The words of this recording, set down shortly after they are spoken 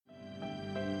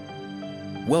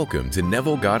Welcome to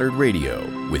Neville Goddard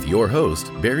Radio with your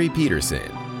host, Barry Peterson.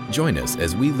 Join us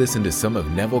as we listen to some of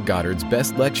Neville Goddard's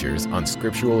best lectures on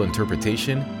scriptural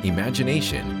interpretation,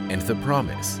 imagination, and the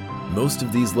promise. Most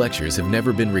of these lectures have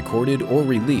never been recorded or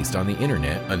released on the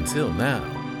internet until now.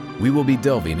 We will be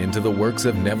delving into the works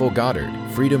of Neville Goddard,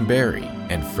 Freedom Barry,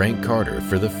 and Frank Carter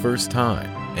for the first time,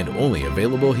 and only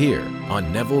available here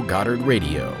on Neville Goddard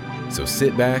Radio. So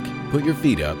sit back, put your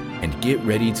feet up, and get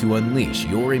ready to unleash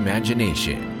your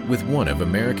imagination with one of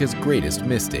America's greatest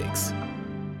mystics.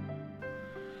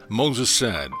 Moses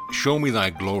said, "Show me thy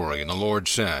glory." And the Lord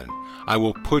said, "I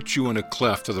will put you in a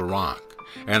cleft of the rock,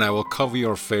 and I will cover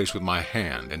your face with my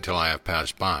hand until I have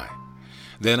passed by.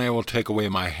 Then I will take away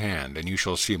my hand, and you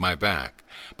shall see my back,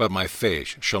 but my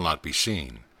face shall not be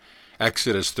seen."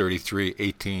 Exodus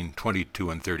 33:18, 22,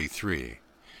 and 33.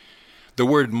 The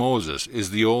word Moses is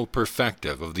the old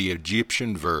perfective of the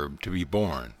Egyptian verb to be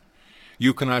born.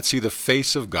 You cannot see the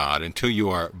face of God until you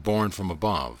are born from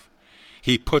above.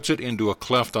 He puts it into a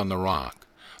cleft on the rock.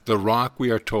 The rock, we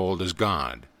are told, is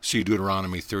God. See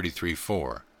Deuteronomy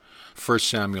 33:4, 1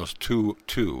 Samuel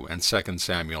 2:2, and 2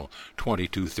 Samuel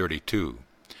 22:32.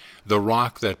 The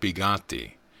rock that begot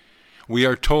thee. We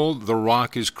are told the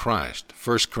rock is Christ,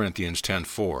 1 Corinthians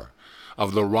 10:4.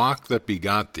 Of the rock that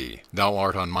begot thee, thou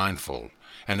art unmindful,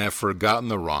 and have forgotten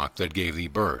the rock that gave thee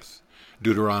birth.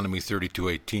 Deuteronomy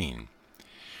 32:18.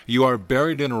 You are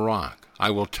buried in a rock. I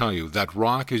will tell you, that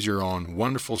rock is your own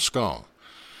wonderful skull.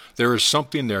 There is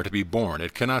something there to be born.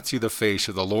 It cannot see the face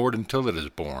of the Lord until it is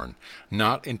born,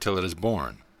 not until it is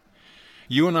born.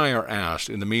 You and I are asked,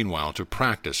 in the meanwhile, to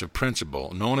practice a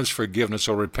principle known as forgiveness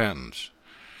or repentance.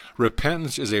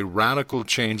 Repentance is a radical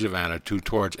change of attitude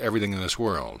towards everything in this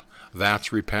world.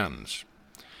 That's repentance.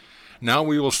 Now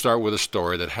we will start with a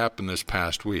story that happened this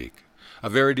past week. A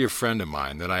very dear friend of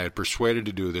mine that I had persuaded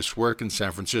to do this work in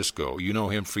San Francisco, you know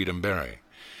him, Freedom Barry.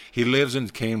 He lives in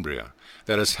Cambria,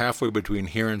 that is halfway between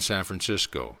here and San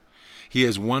Francisco. He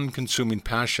has one consuming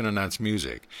passion, and that's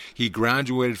music. He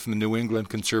graduated from the New England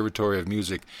Conservatory of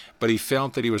Music, but he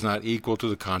felt that he was not equal to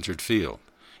the concert field.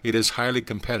 It is highly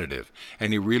competitive,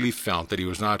 and he really felt that he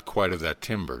was not quite of that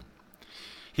timber.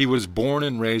 He was born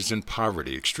and raised in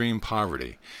poverty, extreme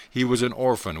poverty. He was an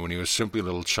orphan when he was simply a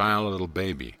little child, a little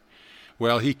baby.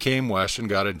 Well, he came west and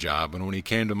got a job, and when he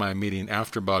came to my meeting,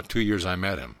 after about 2 years, I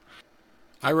met him.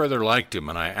 I rather liked him,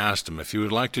 and I asked him if he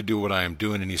would like to do what I am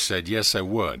doing, and he said, "Yes, I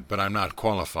would, but I'm not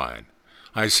qualified."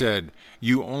 I said,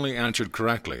 "You only answered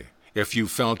correctly. If you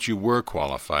felt you were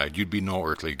qualified, you'd be no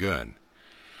earthly good."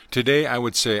 Today, I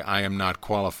would say I am not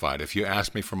qualified. If you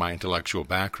asked me for my intellectual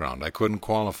background, I couldn't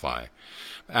qualify.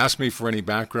 Ask me for any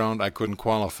background, I couldn't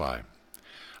qualify.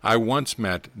 I once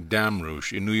met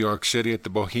Damrush in New York City at the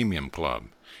Bohemian Club.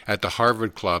 At the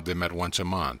Harvard Club, they met once a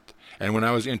month. And when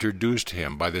I was introduced to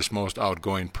him by this most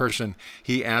outgoing person,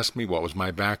 he asked me what was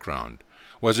my background.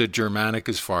 Was it Germanic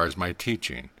as far as my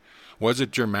teaching? Was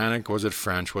it Germanic? Was it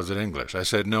French? Was it English? I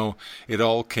said, no, it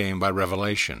all came by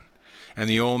revelation. And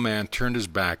the old man turned his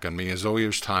back on me as though he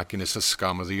was talking to the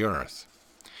scum of the earth.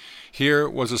 Here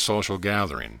was a social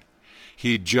gathering.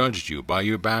 He judged you by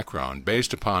your background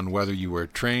based upon whether you were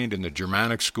trained in the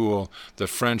Germanic school, the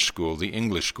French school, the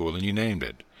English school, and you named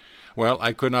it. Well,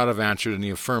 I could not have answered in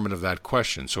the affirmative that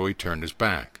question, so he turned his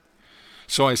back.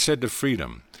 So I said to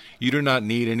Freedom, "You do not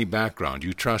need any background.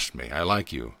 You trust me. I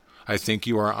like you. I think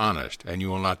you are honest, and you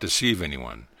will not deceive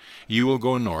anyone. You will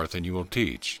go north, and you will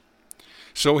teach."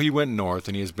 So he went north,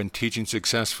 and he has been teaching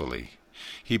successfully.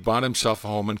 He bought himself a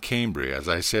home in Cambria, as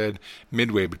I said,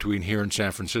 midway between here and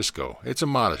San Francisco. It's a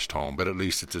modest home, but at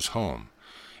least it's his home.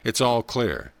 It's all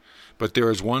clear. But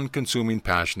there is one consuming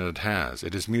passion that it has.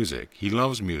 It is music. He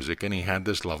loves music, and he had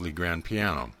this lovely grand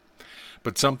piano.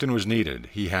 But something was needed.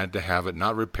 He had to have it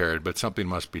not repaired, but something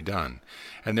must be done.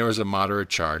 And there was a moderate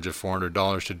charge of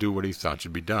 $400 to do what he thought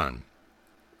should be done.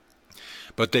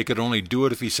 But they could only do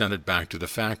it if he sent it back to the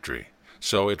factory.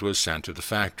 So it was sent to the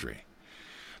factory.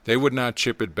 They would not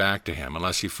ship it back to him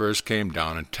unless he first came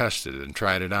down and tested it and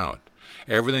tried it out.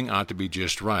 Everything ought to be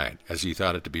just right, as he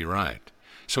thought it to be right.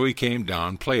 So he came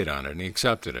down, played on it, and he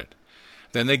accepted it.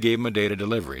 Then they gave him a date of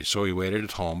delivery, so he waited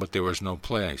at home, but there was no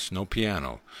place, no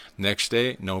piano. Next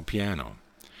day, no piano.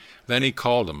 Then he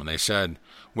called them, and they said,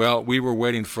 "Well, we were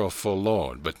waiting for a full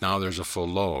load, but now there's a full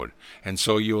load, and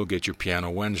so you will get your piano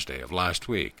Wednesday of last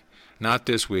week. Not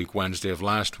this week, Wednesday of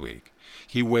last week."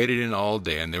 He waited in all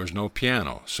day, and there was no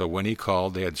piano, so when he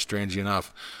called, they had, strangely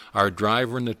enough, our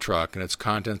driver in the truck, and its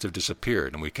contents have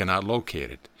disappeared, and we cannot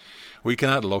locate it. We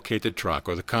cannot locate the truck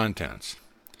or the contents.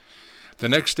 The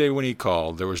next day when he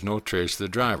called, there was no trace of the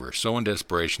driver, so in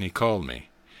desperation he called me.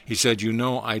 He said, "You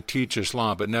know, I teach this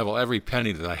law, but Neville, every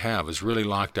penny that I have is really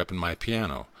locked up in my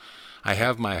piano. I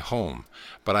have my home,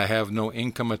 but I have no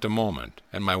income at the moment,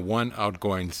 and my one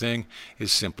outgoing thing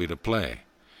is simply to play.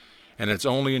 And it's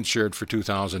only insured for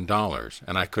 $2,000,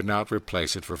 and I could not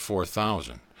replace it for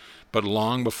 $4,000. But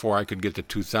long before I could get to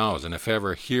 $2,000, if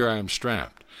ever, here I am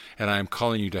strapped, and I am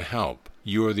calling you to help.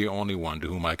 You are the only one to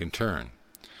whom I can turn."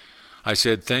 I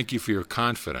said, "Thank you for your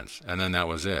confidence," and then that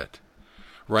was it.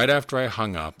 Right after I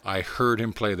hung up, I heard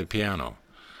him play the piano.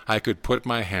 I could put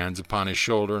my hands upon his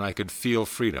shoulder, and I could feel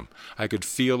freedom. I could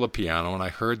feel the piano, and I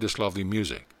heard this lovely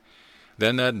music.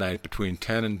 Then that night, between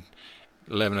 10 and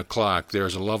 11 o'clock, there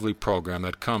is a lovely program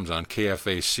that comes on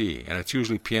KFAC, and it's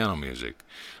usually piano music,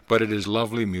 but it is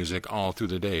lovely music all through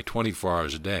the day, 24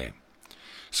 hours a day.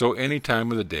 So any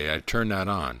time of the day I turn that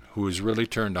on, who is really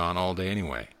turned on all day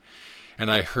anyway.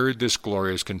 And I heard this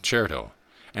glorious concerto,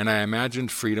 and I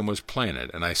imagined Freedom was playing it,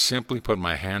 and I simply put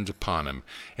my hands upon him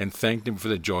and thanked him for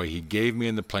the joy he gave me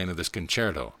in the playing of this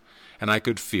concerto, and I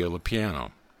could feel the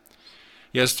piano.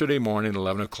 Yesterday morning at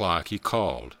 11 o'clock he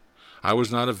called. I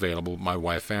was not available, but my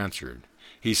wife answered.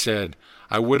 He said,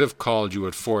 "I would have called you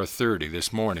at 4:30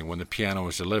 this morning when the piano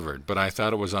was delivered, but I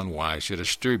thought it was unwise to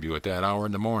disturb you at that hour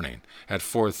in the morning, at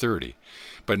 4:30.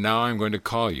 But now I am going to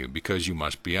call you because you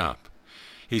must be up."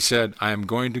 He said, "I am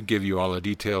going to give you all the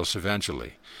details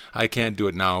eventually. I can't do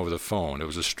it now over the phone. It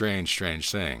was a strange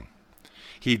thing."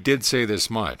 He did say this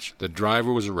much. The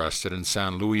driver was arrested in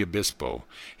San Luis Obispo.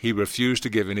 He refused to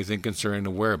give anything concerning the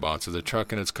whereabouts of the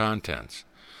truck and its contents.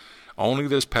 Only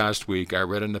this past week I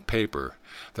read in the paper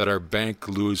that our bank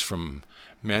lose from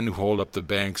men who hold up the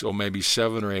banks maybe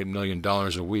 $7 or $8 million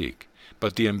a week.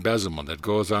 But the embezzlement that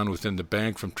goes on within the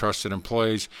bank from trusted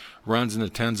employees runs into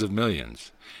tens of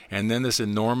millions. And then this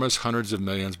enormous hundreds of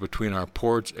millions between our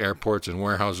ports, airports, and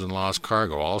warehouses and lost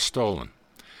cargo, all stolen.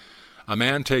 A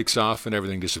man takes off and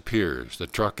everything disappears, the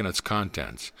truck and its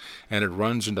contents, and it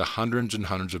runs into hundreds and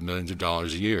hundreds of millions of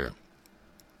dollars a year.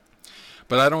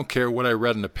 But I don't care what I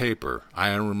read in the paper. I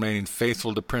am remaining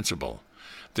faithful to principle.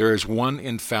 There is one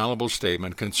infallible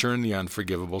statement concerning the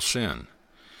unforgivable sin.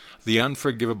 The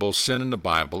unforgivable sin in the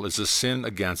Bible is a sin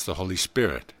against the Holy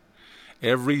Spirit.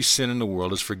 Every sin in the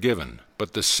world is forgiven,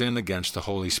 but the sin against the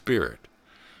Holy Spirit.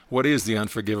 What is the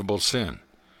unforgivable sin?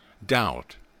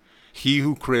 Doubt. He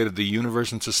who created the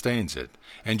universe and sustains it,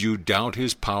 and you doubt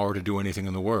his power to do anything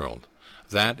in the world.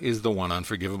 That is the one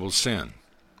unforgivable sin.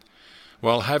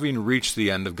 Well, having reached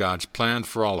the end of God's plan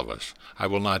for all of us, I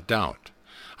will not doubt.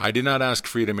 I did not ask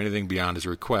Freedom anything beyond his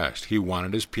request. He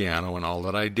wanted his piano, and all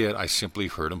that I did, I simply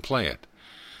heard him play it.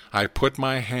 I put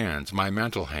my hands, my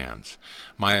mental hands,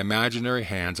 my imaginary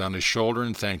hands on his shoulder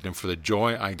and thanked him for the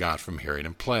joy I got from hearing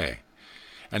him play.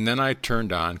 And then I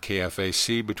turned on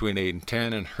KFAC between 8 and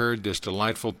 10 and heard this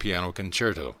delightful piano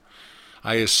concerto.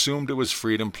 I assumed it was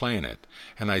Freedom playing it,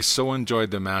 and I so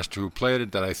enjoyed the master who played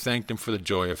it that I thanked him for the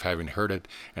joy of having heard it,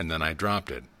 and then I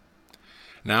dropped it.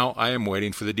 Now I am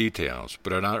waiting for the details,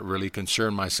 but I do not really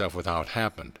concern myself with how it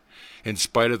happened. In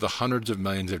spite of the hundreds of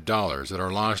millions of dollars that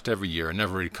are lost every year and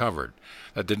never recovered,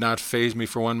 that did not faze me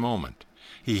for one moment.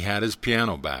 He had his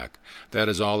piano back. That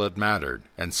is all that mattered,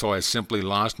 and so I simply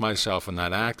lost myself in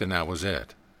that act, and that was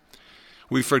it.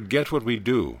 We forget what we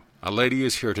do. A lady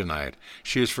is here tonight.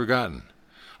 She has forgotten.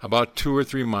 About 2 or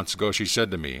 3 months ago she said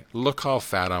to me, "Look how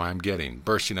fat I'm getting,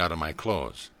 bursting out of my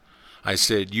clothes." I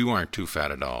said, "You aren't too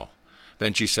fat at all."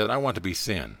 Then she said, "I want to be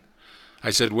thin." I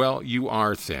said, "Well, you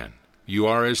are thin. You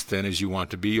are as thin as you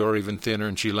want to be, or even thinner,"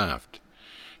 and she left.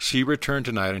 She returned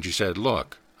tonight and she said,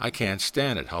 "Look, I can't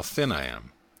stand it, how thin I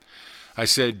am." I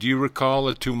said, "Do you recall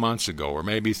that 2 months ago, or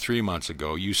maybe 3 months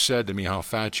ago, you said to me how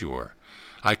fat you were?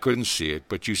 I couldn't see it,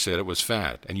 but you said it was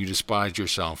fat, and you despised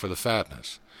yourself for the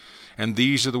fatness." And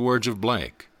these are the words of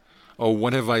Blake. "Oh,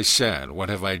 what have I said? What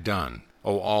have I done?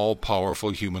 Oh,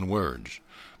 all-powerful human words."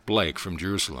 Blake from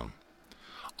Jerusalem.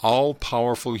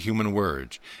 All-powerful human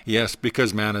words. Yes,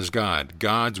 because man is God.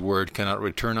 God's word cannot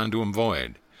return unto him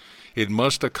void. It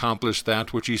must accomplish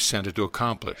that which he sent it to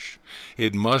accomplish.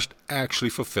 It must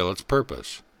actually fulfill its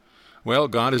purpose. Well,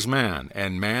 God is man,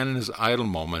 and man in his idle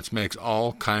moments makes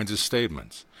all kinds of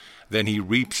statements. Then he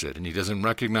reaps it, and he doesn't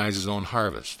recognize his own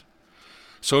harvest.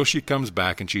 So she comes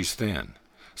back, and she's thin.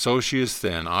 So she is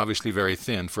thin, obviously very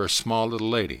thin, for a small little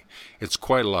lady. It's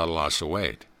quite a lot of loss of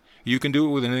weight. You can do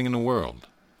it with anything in the world.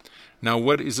 Now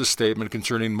what is the statement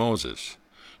concerning Moses?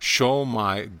 "Show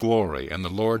my glory." And the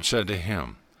Lord said to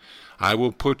him, "I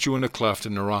will put you in a cleft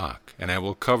in the rock, and I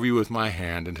will cover you with my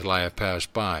hand until I have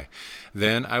passed by.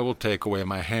 Then I will take away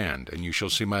my hand, and you shall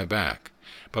see my back,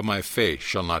 but my face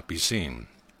shall not be seen."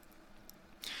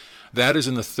 That is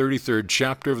in the 33rd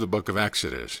chapter of the book of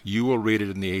Exodus. You will read it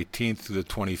in the 18th through the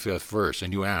 25th verse,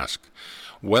 and you ask,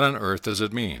 what on earth does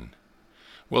it mean?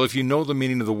 Well, if you know the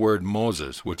meaning of the word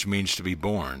Moses, which means to be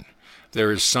born,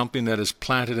 there is something that is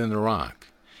planted in the rock,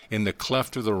 in the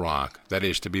cleft of the rock, that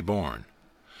is to be born.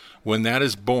 When that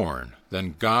is born,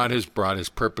 then God has brought his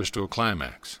purpose to a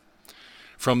climax.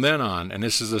 From then on, and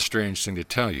this is a strange thing to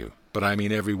tell you, but I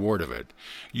mean every word of it,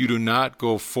 you do not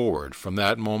go forward from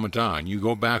that moment on, you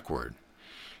go backward.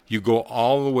 You go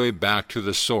all the way back to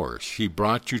the source. He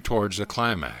brought you towards the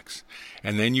climax.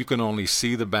 And then you can only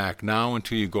see the back now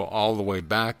until you go all the way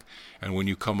back, and when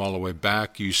you come all the way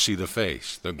back, you see the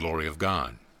face, the glory of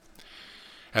God.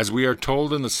 As we are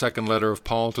told in the second letter of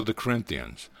Paul to the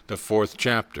Corinthians, the 4th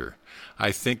chapter,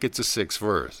 I think it's the 6th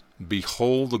verse,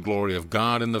 behold the glory of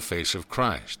God in the face of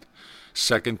Christ.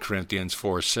 2 Corinthians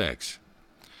 4:6.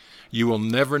 You will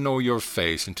never know your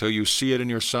face until you see it in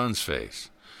your son's face.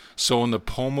 So in the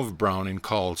poem of Browning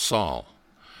called Saul.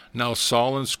 Now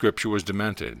Saul in Scripture was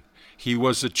demented. He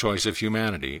was the choice of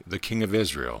humanity, the king of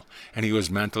Israel, and he was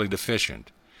mentally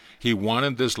deficient. He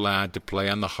wanted this lad to play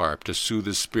on the harp to soothe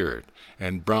his spirit,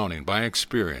 and Browning, by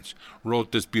experience,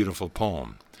 wrote this beautiful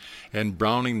poem. And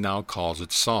Browning now calls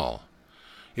it Saul.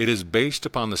 It is based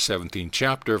upon the 17th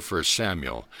chapter of 1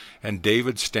 Samuel, and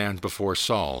David stands before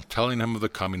Saul, telling him of the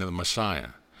coming of the Messiah.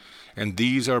 And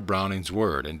these are Browning's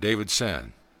words, and David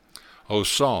said, O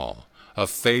Saul, a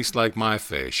face like my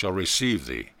face shall receive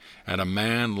thee, and a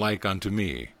man like unto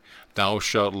me, thou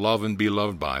shalt love and be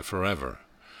loved by forever.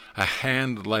 A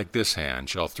hand like this hand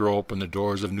shall throw open the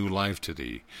doors of new life to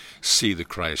thee. See the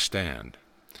Christ stand.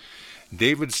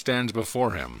 David stands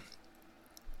before him.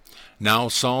 Now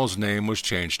Saul's name was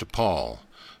changed to Paul.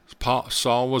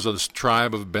 Saul was of the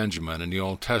tribe of Benjamin in the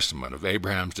Old Testament, of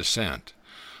Abraham's descent.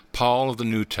 Paul of the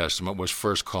New Testament was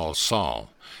first called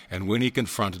Saul, and when he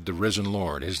confronted the risen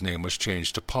Lord, his name was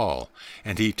changed to Paul,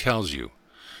 and he tells you.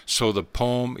 So the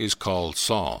poem is called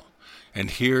Saul. And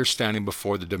here, standing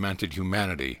before the demented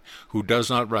humanity, who does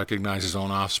not recognize his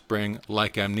own offspring,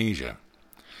 like amnesia.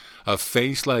 A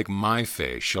face like my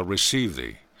face shall receive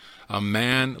thee, a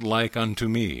man like unto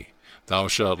me, thou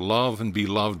shalt love and be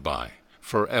loved by,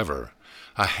 forever.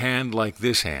 A hand like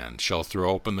this hand shall throw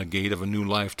open the gate of a new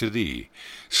life to thee.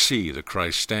 See the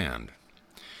Christ stand.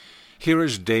 Here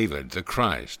is David, the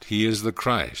Christ. He is the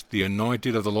Christ, the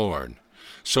anointed of the Lord.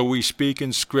 So we speak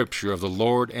in Scripture of the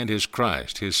Lord and his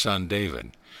Christ, his son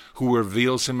David, who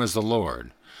reveals him as the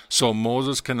Lord. So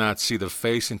Moses cannot see the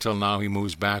face until now he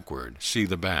moves backward. See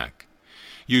the back.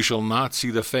 You shall not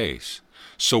see the face.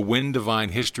 So when divine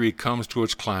history comes to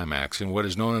its climax in what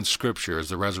is known in Scripture as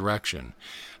the resurrection,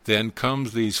 then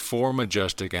comes these 4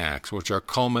 majestic acts, which are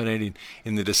culminating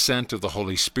in the descent of the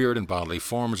Holy Spirit in bodily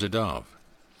form as a dove.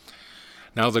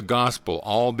 Now the gospel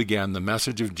all began the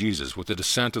message of Jesus with the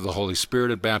descent of the Holy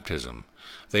Spirit at baptism.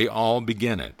 They all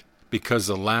begin it, because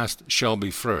the last shall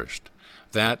be first.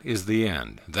 That is the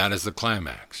end. That is the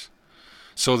climax.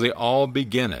 So they all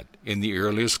begin it in the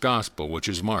earliest gospel, which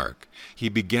is Mark. He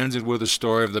begins it with the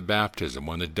story of the baptism,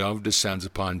 when the dove descends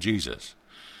upon Jesus.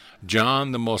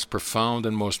 John, the most profound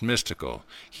and most mystical,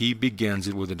 he begins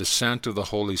it with the descent of the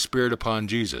Holy Spirit upon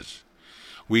Jesus.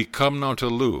 We come now to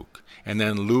Luke, and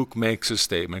then Luke makes a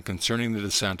statement concerning the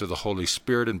descent of the Holy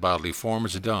Spirit in bodily form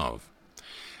as a dove.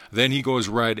 Then he goes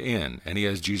right in, and he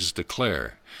has Jesus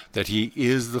declare that he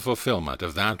is the fulfillment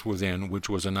of that within which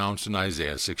was announced in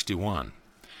Isaiah 61.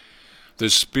 The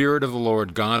Spirit of the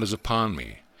Lord God is upon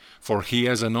me, for he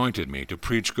has anointed me to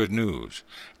preach good news,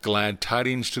 glad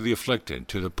tidings to the afflicted,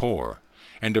 to the poor,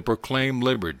 and to proclaim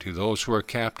liberty to those who are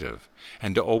captive,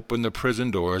 and to open the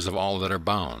prison doors of all that are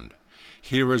bound.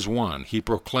 Here is one. He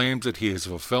proclaims that he is the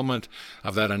fulfillment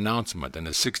of that announcement in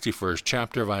the 61st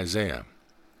chapter of Isaiah.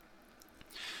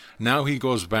 Now he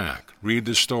goes back. Read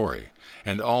the story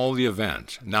and all the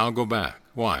events. Now go back.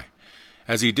 Why?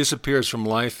 As he disappears from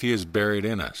life, he is buried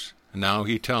in us. Now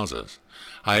he tells us,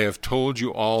 I have told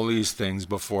you all these things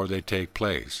before they take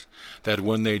place, that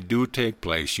when they do take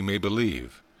place you may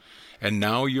believe. And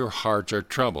now your hearts are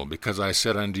troubled, because I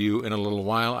said unto you, in a little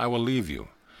while I will leave you.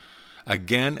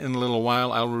 Again in a little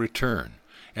while I will return,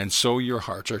 and so your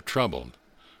hearts are troubled.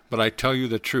 But I tell you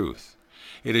the truth.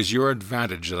 It is your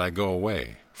advantage that I go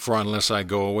away. For unless I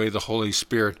go away, the Holy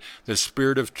Spirit, the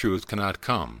Spirit of truth, cannot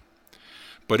come.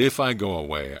 But if I go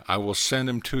away, I will send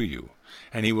him to you,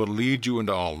 and he will lead you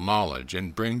into all knowledge,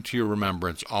 and bring to your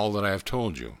remembrance all that I have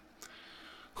told you.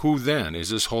 Who then is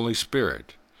this Holy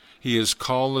Spirit? He is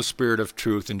called the Spirit of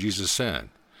truth, and Jesus said,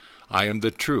 I am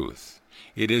the truth.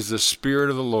 It is the Spirit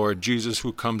of the Lord Jesus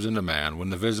who comes into man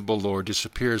when the visible Lord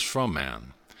disappears from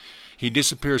man. He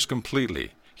disappears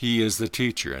completely. He is the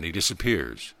teacher, and he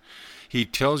disappears. He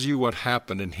tells you what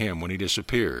happened in him when he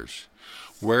disappears.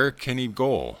 Where can he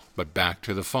go but back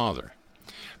to the Father?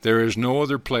 There is no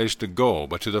other place to go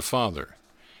but to the Father.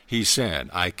 He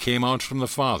said, I came out from the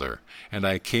Father, and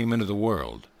I came into the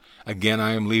world. Again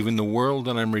I am leaving the world,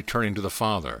 and I am returning to the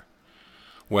Father.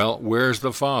 Well, where's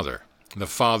the Father? The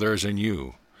Father is in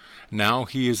you. Now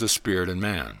he is the Spirit in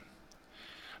man.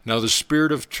 Now the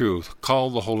Spirit of truth,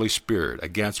 called the Holy Spirit,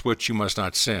 against which you must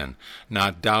not sin,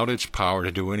 not doubt its power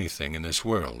to do anything in this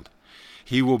world.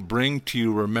 He will bring to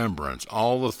you remembrance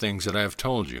all the things that I have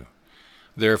told you.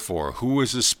 Therefore, who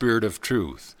is the Spirit of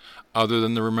truth, other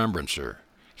than the remembrancer?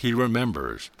 He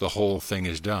remembers, the whole thing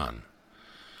is done.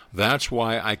 That's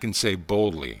why I can say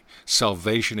boldly,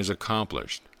 salvation is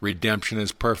accomplished, redemption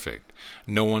is perfect,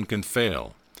 no one can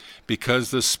fail,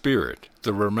 because the Spirit,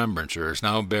 the remembrancer, is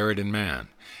now buried in man,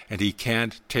 and he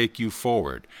can't take you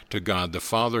forward. To God the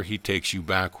Father, he takes you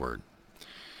backward.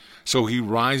 So he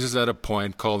rises at a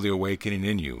point called the awakening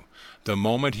in you. The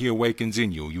moment he awakens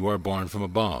in you, you are born from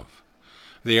above.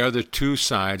 They are the two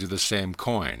sides of the same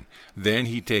coin. Then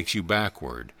he takes you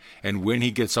backward, and when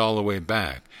he gets all the way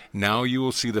back, now you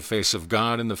will see the face of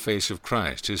God in the face of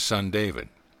Christ, his son David.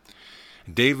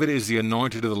 David is the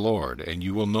anointed of the Lord, and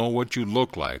you will know what you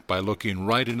look like by looking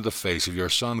right into the face of your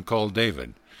son called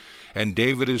David. And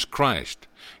David is Christ.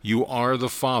 You are the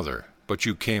Father, but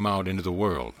you came out into the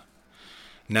world.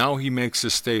 Now he makes a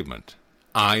statement,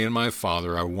 I and my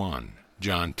Father are one,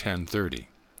 John 10:30.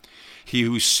 He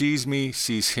who sees me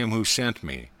sees him who sent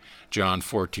me, John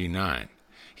 14:9.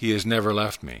 He has never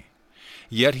left me.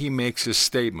 Yet he makes a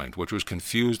statement which was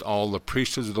confused all the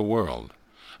priesthoods of the world.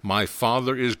 My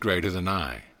Father is greater than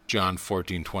I, John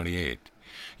 14:28.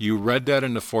 You read that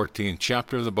in the 14th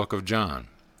chapter of the book of John.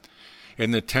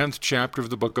 In the 10th chapter of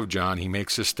the book of John, he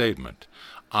makes a statement,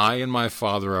 I and my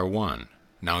Father are one.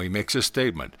 Now he makes a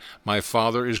statement, my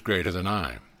Father is greater than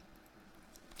I.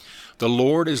 The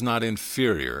Lord is not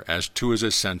inferior as to his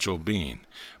essential being,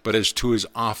 but as to his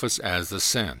office as the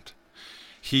sent.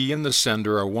 He and the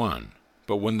sender are one,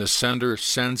 but when the sender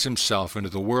sends himself into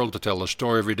the world to tell the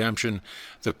story of redemption,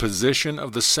 the position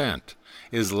of the sent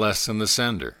is less than the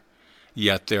sender,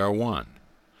 yet they are one.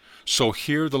 So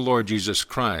here the Lord Jesus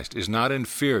Christ is not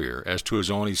inferior as to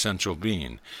his own essential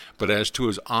being, but as to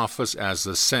his office as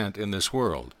the sent in this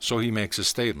world. So he makes a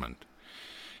statement.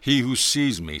 He who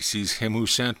sees me sees him who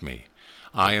sent me.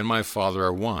 I and my Father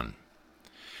are one.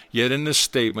 Yet in this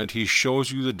statement he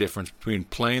shows you the difference between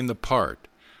playing the part,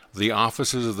 the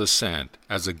offices of the sent,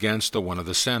 as against the one of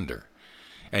the sender.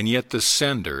 And yet the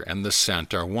sender and the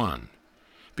sent are one.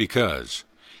 Because,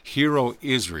 Hear, O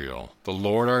Israel, the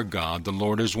Lord our God, the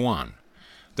Lord is one.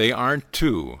 They aren't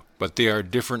two, but they are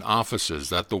different offices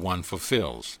that the one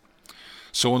fulfills.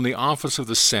 So in the office of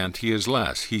the sent he is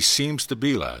less. He seems to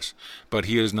be less, but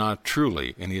he is not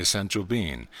truly, in the essential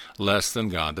being, less than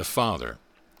God the Father.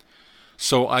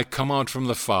 So I come out from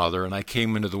the Father, and I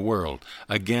came into the world.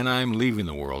 Again I am leaving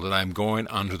the world, and I am going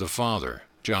unto the Father.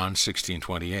 John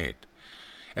 16:28.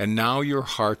 And now your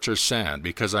hearts are sad,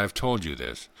 because I have told you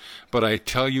this. But I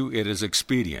tell you it is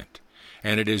expedient,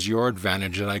 and it is your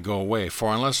advantage that I go away.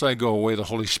 For unless I go away,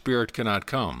 the Holy Spirit cannot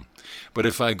come. But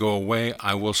if I go away,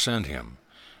 I will send him.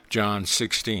 John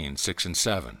 16:6 and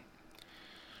 7.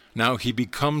 Now he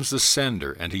becomes the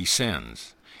sender, and he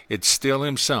sends. It's still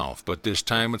himself, but this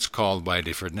time it's called by a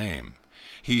different name.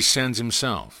 He sends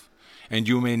himself. And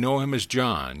you may know him as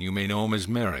John, you may know him as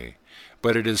Mary,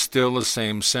 but it is still the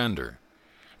same sender.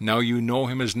 Now you know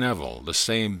him as Neville, the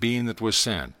same being that was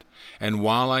sent. And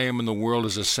while I am in the world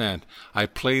as a sent, I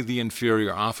play the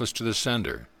inferior office to the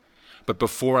sender. But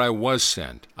before I was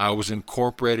sent, I was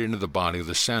incorporated into the body of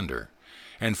the sender,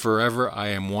 and forever I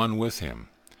am one with him.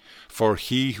 For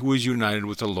he who is united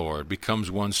with the Lord becomes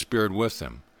one spirit with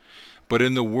him. But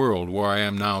in the world where I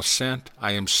am now sent,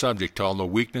 I am subject to all the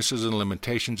weaknesses and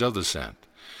limitations of the sent,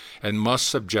 and must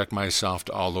subject myself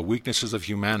to all the weaknesses of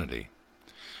humanity.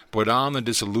 But on the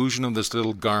dissolution of this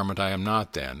little garment I am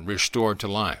not then restored to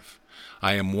life.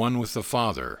 I am one with the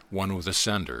Father, one with the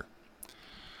sender.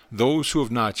 Those who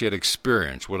have not yet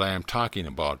experienced what I am talking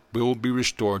about will be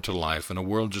restored to life in a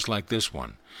world just like this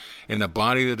one, in a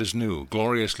body that is new,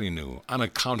 gloriously new,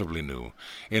 unaccountably new,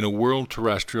 in a world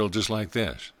terrestrial just like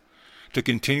this, to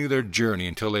continue their journey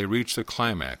until they reach the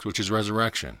climax, which is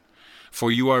resurrection. For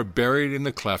you are buried in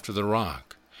the cleft of the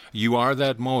rock. You are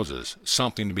that Moses,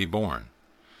 something to be born.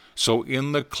 So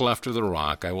in the cleft of the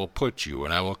rock I will put you,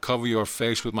 and I will cover your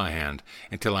face with my hand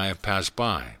until I have passed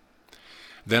by.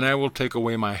 Then I will take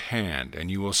away my hand, and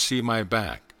you will see my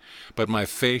back, but my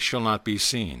face shall not be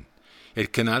seen.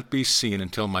 It cannot be seen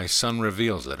until my Son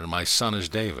reveals it, and my Son is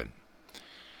David.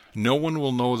 No one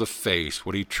will know the face,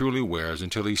 what he truly wears,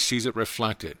 until he sees it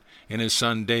reflected in his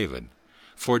son David,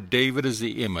 for David is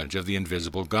the image of the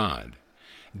invisible God.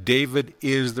 David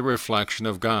is the reflection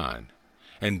of God,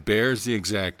 and bears the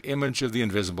exact image of the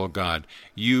invisible God.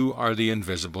 You are the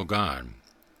invisible God.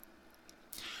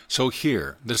 So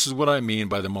here, this is what I mean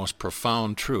by the most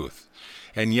profound truth,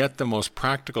 and yet the most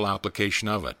practical application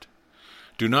of it.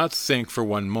 Do not think for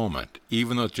one moment,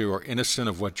 even though you are innocent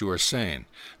of what you are saying,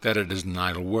 that it is an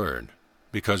idle word.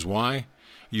 Because why?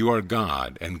 You are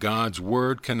God, and God's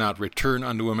word cannot return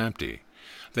unto him empty.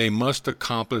 They must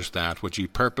accomplish that which he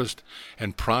purposed,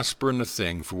 and prosper in the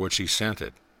thing for which he sent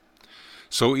it.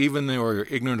 So even though you are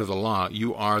ignorant of the law,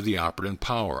 you are the operative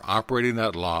power, operating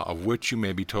that law of which you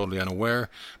may be totally unaware,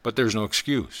 but there's no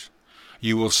excuse.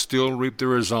 You will still reap the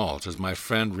results, as my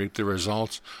friend reaped the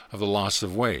results of the loss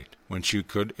of weight, when she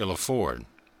could ill afford.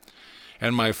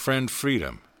 And my friend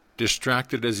Freedom,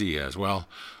 distracted as he is, well,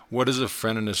 what is a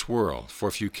friend in this world? For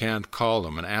if you can't call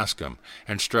him and ask him,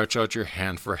 and stretch out your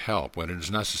hand for help when it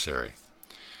is necessary.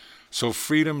 So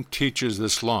Freedom teaches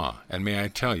this law, and may I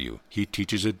tell you, he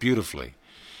teaches it beautifully.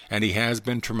 And he has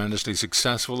been tremendously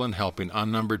successful in helping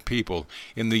unnumbered people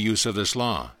in the use of this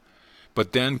law.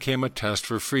 But then came a test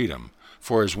for Freedom,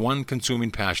 for his one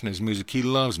consuming passion is music. He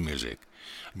loves music.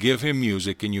 Give him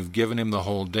music, and you've given him the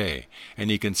whole day, and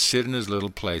he can sit in his little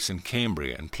place in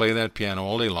Cambria and play that piano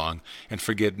all day long and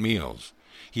forget meals.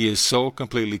 He is so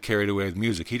completely carried away with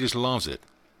music. He just loves it.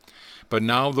 But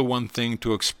now the one thing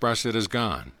to express it is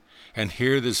gone. And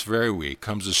here this very week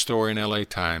comes the story in L.A.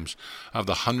 Times of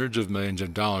the hundreds of millions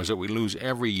of dollars that we lose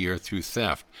every year through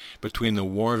theft between the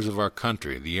wharves of our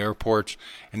country, the airports,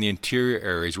 and the interior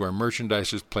areas where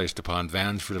merchandise is placed upon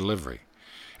vans for delivery.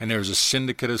 And there is a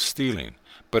syndicate of stealing,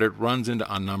 but it runs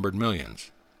into unnumbered millions.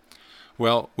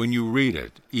 Well, when you read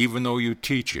it, even though you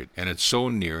teach it, and it's so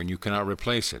near and you cannot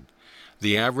replace it,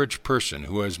 the average person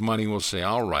who has money will say,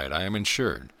 all right, I am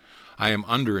insured. I am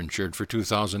underinsured for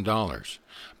 $2,000,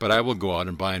 but I will go out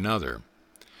and buy another.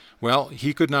 Well,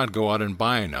 he could not go out and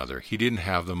buy another. He didn't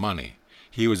have the money.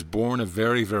 He was born a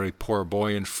very, very poor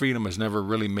boy, and Freedom has never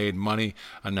really made money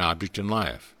an object in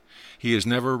life. He is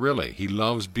never really. He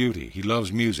loves beauty. He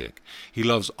loves music. He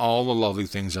loves all the lovely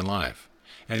things in life,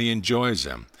 and he enjoys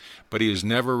them, but he has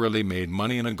never really made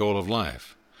money in a goal of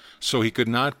life. So he could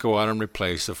not go out and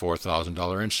replace the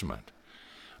 $4,000 instrument.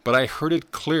 But I heard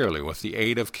it clearly with the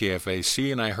aid of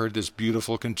KFAC, and I heard this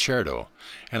beautiful concerto,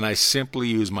 and I simply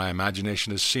used my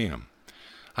imagination to see him.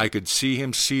 I could see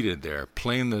him seated there,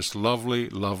 playing this lovely,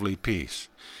 lovely piece,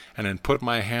 and then put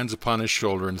my hands upon his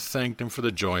shoulder and thanked him for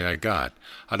the joy I got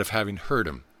out of having heard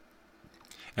him,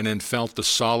 and then felt the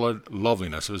solid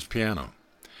loveliness of his piano.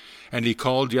 And he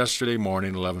called yesterday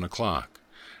morning, 11 o'clock.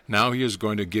 Now he is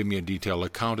going to give me a detailed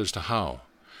account as to how.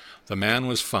 The man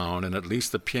was found, and at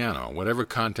least the piano, whatever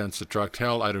contents the truck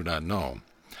held, I do not know.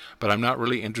 But I'm not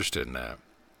really interested in that.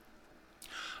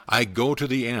 I go to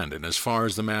the end, and as far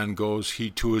as the man goes, he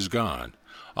too is gone,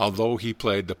 although he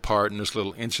played the part in this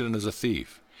little incident as a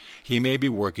thief. He may be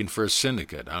working for a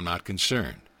syndicate. I'm not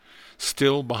concerned.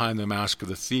 Still, behind the mask of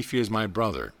the thief, he is my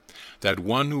brother. That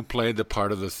one who played the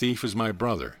part of the thief is my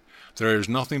brother. There is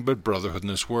nothing but brotherhood in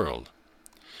this world.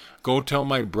 Go tell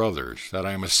my brothers that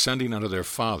I am ascending unto their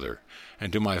Father,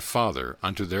 and to my Father,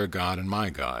 unto their God and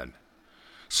my God.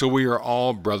 So we are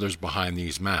all brothers behind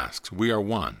these masks. We are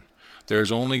one. There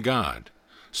is only God.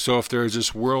 So if there is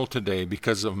this world today,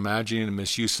 because of imagining and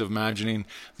misuse of imagining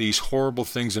these horrible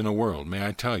things in the world, may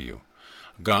I tell you,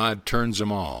 God turns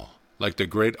them all. Like the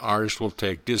great artist will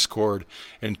take discord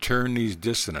and turn these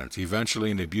dissonants eventually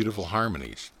into beautiful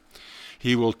harmonies.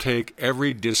 He will take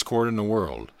every discord in the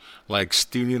world, like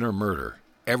stealing or murder,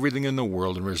 everything in the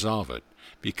world, and resolve it,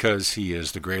 because he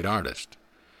is the great artist.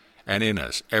 And in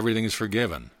us, everything is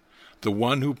forgiven. The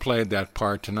one who played that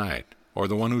part tonight, or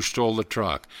the one who stole the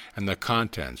truck and the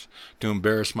contents to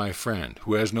embarrass my friend,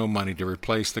 who has no money to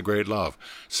replace the great love,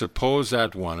 suppose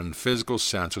that one in physical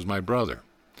sense was my brother.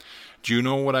 Do you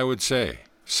know what I would say?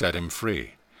 Set him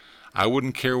free. I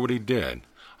wouldn't care what he did.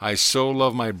 I so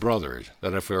love my brothers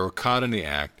that if I were caught in the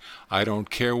act, I don't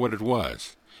care what it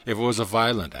was. If it was a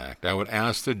violent act, I would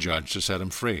ask the judge to set him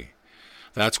free.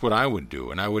 That's what I would do,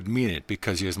 and I would mean it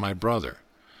because he is my brother.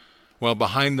 Well,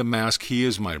 behind the mask, he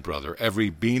is my brother.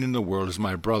 Every being in the world is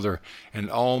my brother, and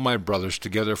all my brothers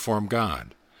together form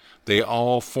God. They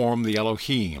all form the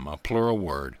Elohim, a plural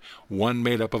word, one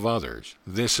made up of others.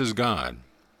 This is God.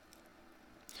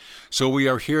 So we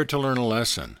are here to learn a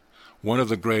lesson. One of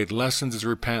the great lessons is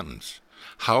repentance,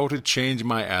 how to change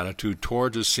my attitude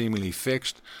towards a seemingly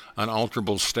fixed,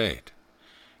 unalterable state.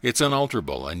 It's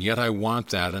unalterable, and yet I want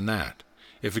that and that.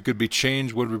 If it could be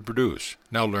changed, what would it produce?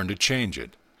 Now learn to change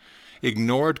it.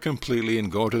 Ignore it completely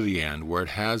and go to the end where it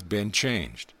has been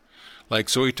changed. Like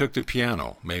so he took the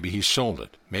piano. Maybe he sold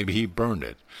it. Maybe he burned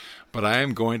it. But I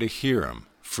am going to hear him,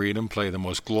 freedom, play the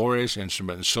most glorious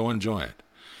instrument and so enjoy it.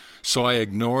 So I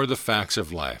ignore the facts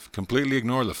of life, completely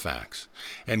ignore the facts,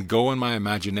 and go in my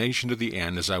imagination to the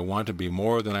end as I want to be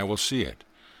more than I will see it.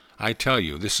 I tell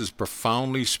you, this is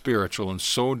profoundly spiritual and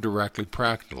so directly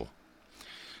practical.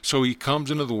 So he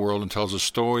comes into the world and tells a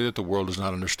story that the world does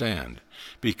not understand,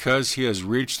 because he has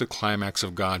reached the climax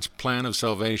of God's plan of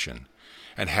salvation.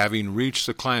 And having reached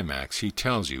the climax, he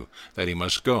tells you that he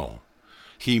must go.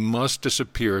 He must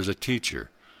disappear as a teacher.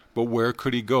 But where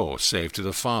could he go, save to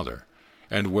the Father?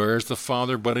 And where is the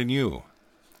Father but in you?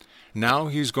 Now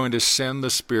he's going to send the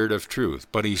Spirit of truth,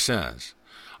 but he says,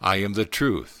 I am the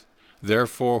truth.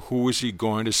 Therefore, who is he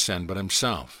going to send but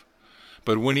himself?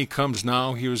 But when he comes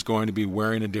now, he is going to be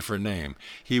wearing a different name.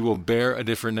 He will bear a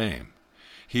different name.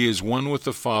 He is one with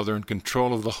the Father in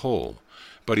control of the whole,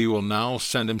 but he will now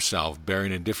send himself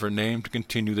bearing a different name to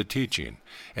continue the teaching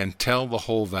and tell the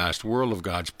whole vast world of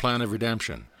God's plan of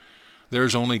redemption. There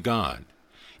is only God.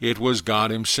 It was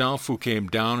God himself who came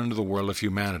down into the world of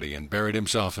humanity and buried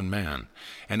himself in man,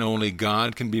 and only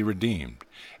God can be redeemed.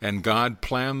 And God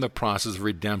planned the process of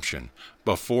redemption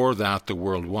before that the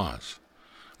world was.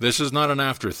 This is not an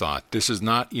afterthought. This is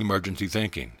not emergency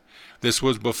thinking. This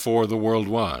was before the world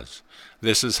was.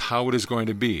 This is how it is going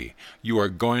to be. You are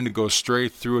going to go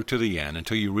straight through it to the end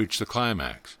until you reach the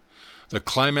climax. The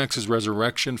climax is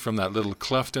resurrection from that little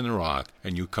cleft in the rock,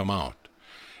 and you come out.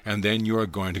 And then you are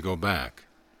going to go back.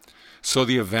 So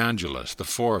the evangelists, the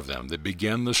four of them, that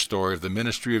begin the story of the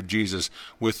ministry of Jesus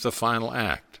with the final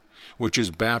act, which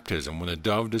is baptism, when the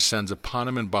dove descends upon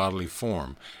him in bodily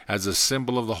form as a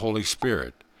symbol of the Holy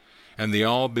Spirit. And they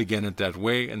all begin it that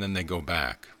way, and then they go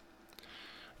back.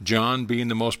 John, being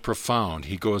the most profound,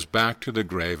 he goes back to the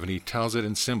grave and he tells it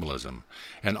in symbolism.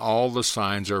 And all the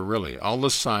signs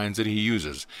that he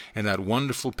uses in that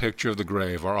wonderful picture of the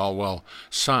grave are all,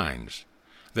 signs.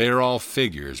 They are all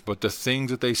figures, but the things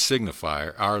that they signify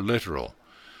are literal.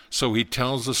 So he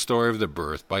tells the story of the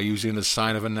birth by using the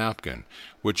sign of a napkin,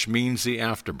 which means the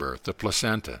afterbirth, the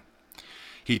placenta.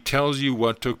 He tells you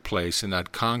what took place in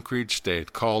that concrete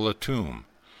state called a tomb.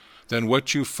 Then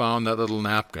what you found, that little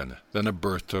napkin, then a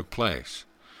birth took place.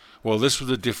 Well, this was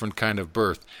a different kind of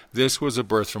birth. This was a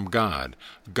birth from God.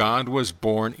 God was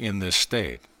born in this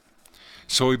state.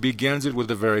 So he begins it with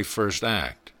the very first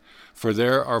act. For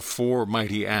there are 4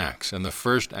 mighty acts, and the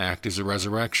first act is a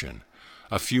resurrection.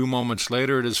 A few moments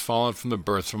later it is followed from the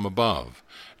birth from above.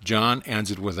 John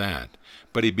ends it with that.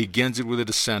 But he begins it with the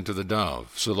descent of the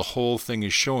dove. So the whole thing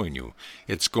is showing you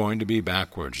it's going to be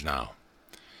backwards now.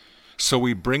 So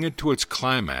we bring it to its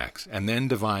climax, and then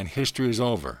divine history is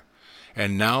over.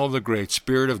 And now the great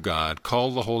Spirit of God,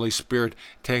 called the Holy Spirit,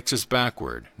 takes us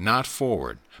backward, not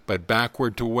forward, but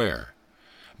backward to where?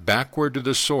 Backward to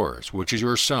the source, which is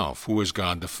yourself, who is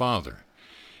God the Father.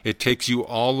 It takes you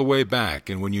all the way back,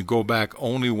 and when you go back,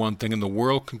 only one thing in the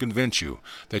world can convince you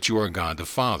that you are God the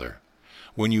Father.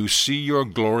 When you see your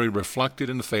glory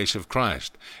reflected in the face of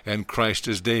Christ, and Christ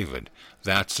is David,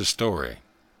 that's the story.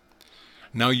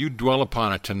 Now you dwell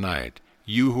upon it tonight,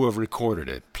 you who have recorded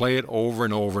it. Play it over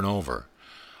and over and over.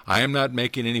 I am not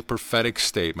making any prophetic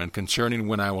statement concerning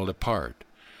when I will depart.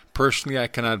 Personally, I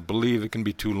cannot believe it can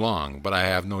be too long, but I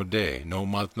have no day, no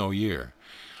month, no year.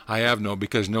 I have no,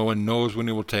 because no one knows when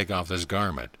he will take off this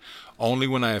garment, only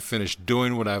when I have finished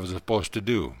doing what I was supposed to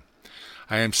do.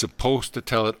 I am supposed to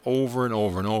tell it over and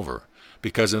over and over,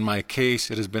 because in my case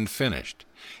it has been finished.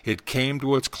 It came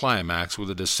to its climax with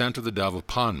the descent of the dove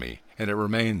upon me, and it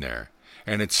remained there,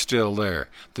 and it's still there,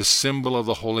 the symbol of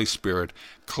the Holy Spirit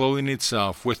clothing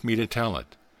itself with me to tell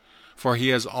it. For he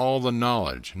has all the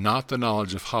knowledge, not the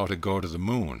knowledge of how to go to the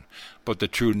moon, but the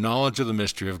true knowledge of the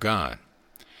mystery of God.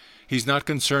 He's not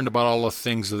concerned about all the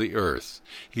things of the earth.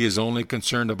 He is only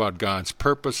concerned about God's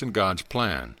purpose and God's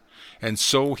plan. And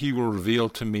so he will reveal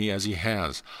to me, as he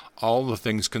has, all the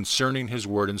things concerning his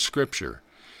word in Scripture.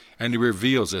 And he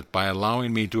reveals it by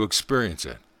allowing me to experience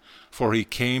it. For he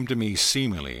came to me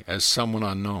seemingly as someone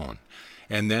unknown,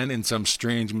 and then in some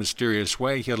strange, mysterious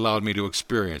way he allowed me to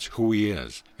experience who he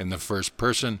is, in the first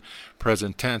person,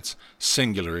 present tense,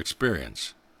 singular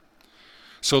experience.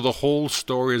 So the whole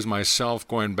story is myself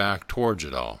going back towards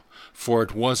it all, for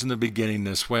it was in the beginning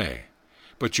this way.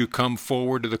 But you come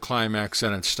forward to the climax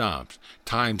and it stops,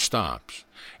 time stops,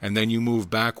 and then you move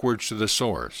backwards to the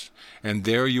source, and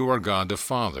there you are God the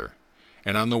Father.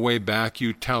 And on the way back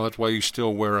you tell it while you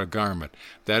still wear a garment.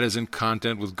 That is in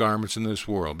contact with garments in this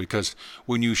world, because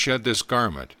when you shed this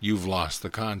garment, you've lost the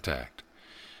contact.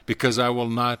 Because I will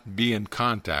not be in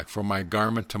contact, for my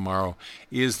garment tomorrow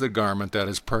is the garment that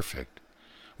is perfect.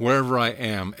 Wherever I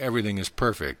am, everything is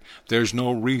perfect. There's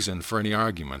no reason for any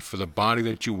argument, for the body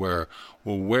that you wear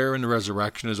will wear in the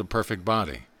resurrection is a perfect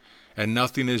body. And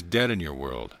nothing is dead in your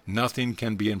world. Nothing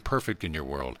can be imperfect in your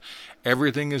world.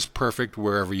 Everything is perfect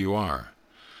wherever you are.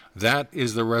 That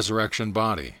is the resurrection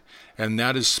body, and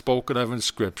that is spoken of in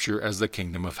Scripture as the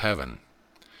kingdom of heaven.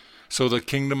 So the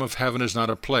kingdom of heaven is not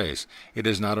a place, it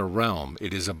is not a realm,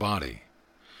 it is a body.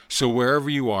 So wherever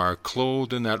you are,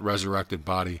 clothed in that resurrected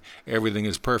body, everything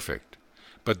is perfect.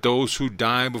 But those who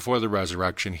die before the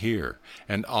resurrection hear,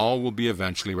 and all will be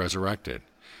eventually resurrected.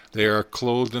 They are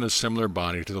clothed in a similar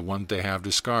body to the one they have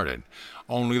discarded,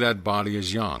 only that body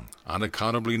is young,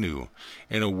 unaccountably new,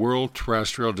 in a world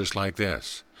terrestrial just like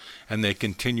this, and they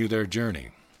continue their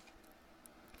journey.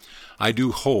 I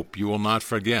do hope you will not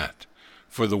forget,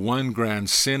 for the one grand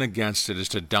sin against it is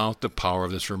to doubt the power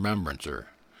of this remembrancer.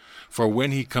 For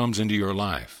when he comes into your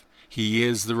life, he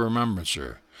is the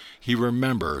remembrancer. He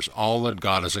remembers all that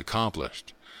God has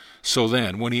accomplished. So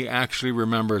then, when he actually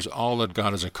remembers all that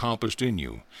God has accomplished in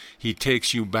you, he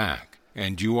takes you back,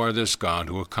 and you are this God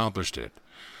who accomplished it.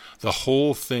 The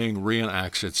whole thing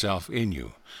reenacts itself in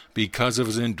you because of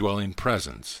his indwelling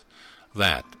presence.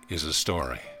 That is the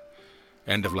story.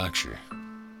 End of lecture.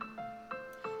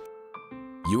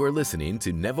 You are listening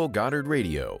to Neville Goddard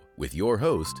Radio with your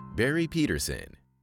host, Barry Peterson.